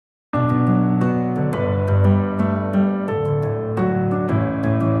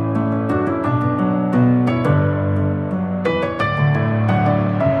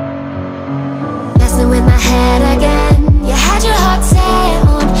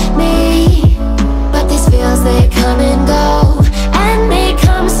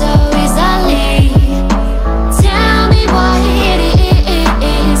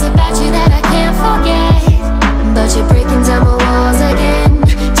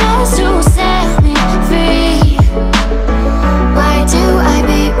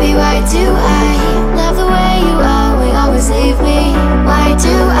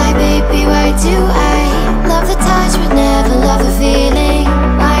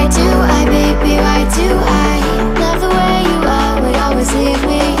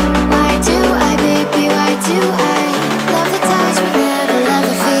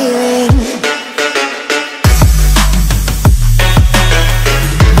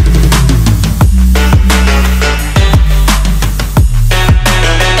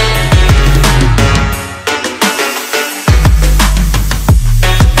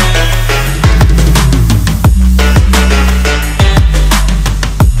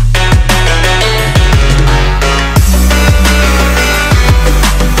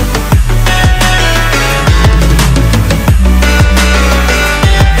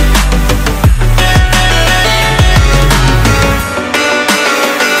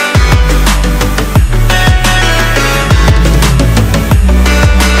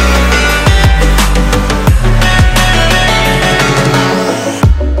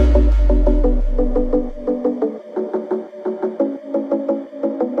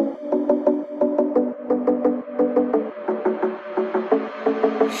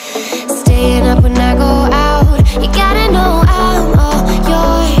staying up when I go out. You gotta know I'm all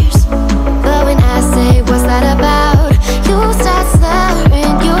yours. But when I say what's that about, you start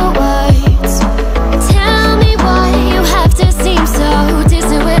slurring your words. Tell me why you have to seem so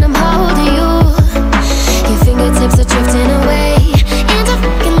distant when I'm holding you. Your fingertips are drifting away, and I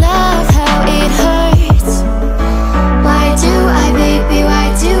fucking love how it hurts. Why do I, baby, why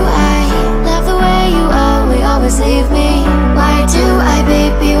do I love the way you always leave me? Why do I,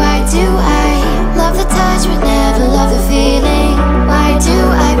 baby, why do I love the touch but never love the feeling? Why do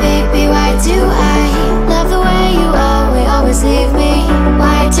I, baby, why do I love the way you always leave me?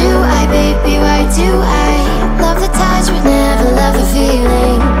 Why do I, baby, why do I love the touch but never love the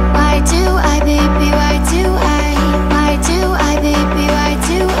feeling? Why do I, baby, why do I? Why do I, baby, why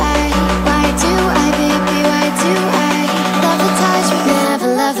do I? Why do I, baby, why do I love the touch but never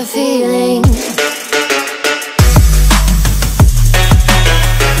love the feeling?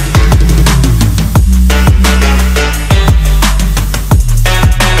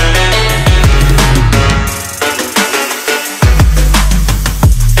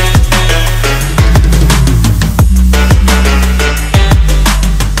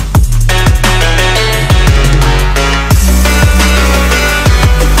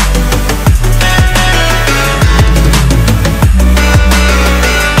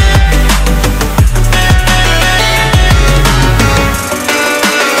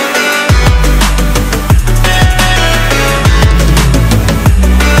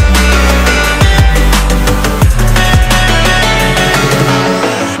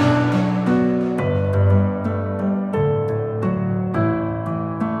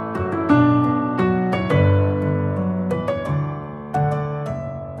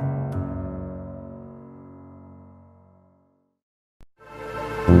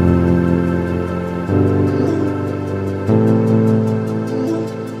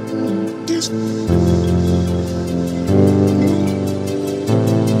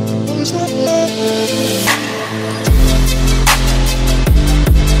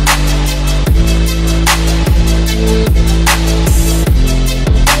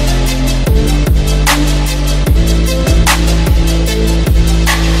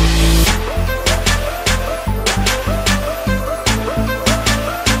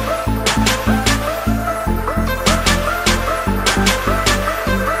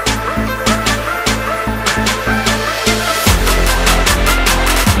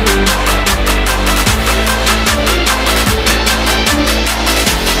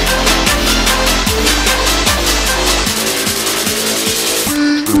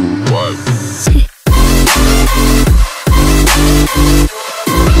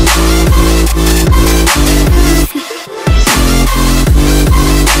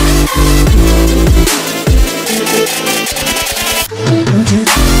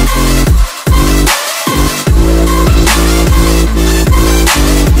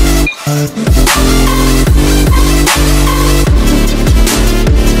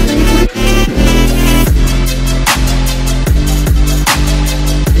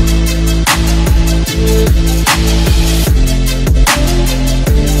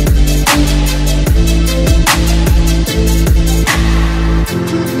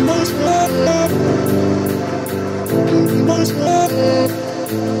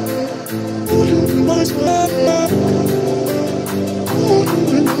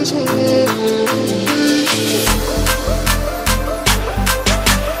 Nice.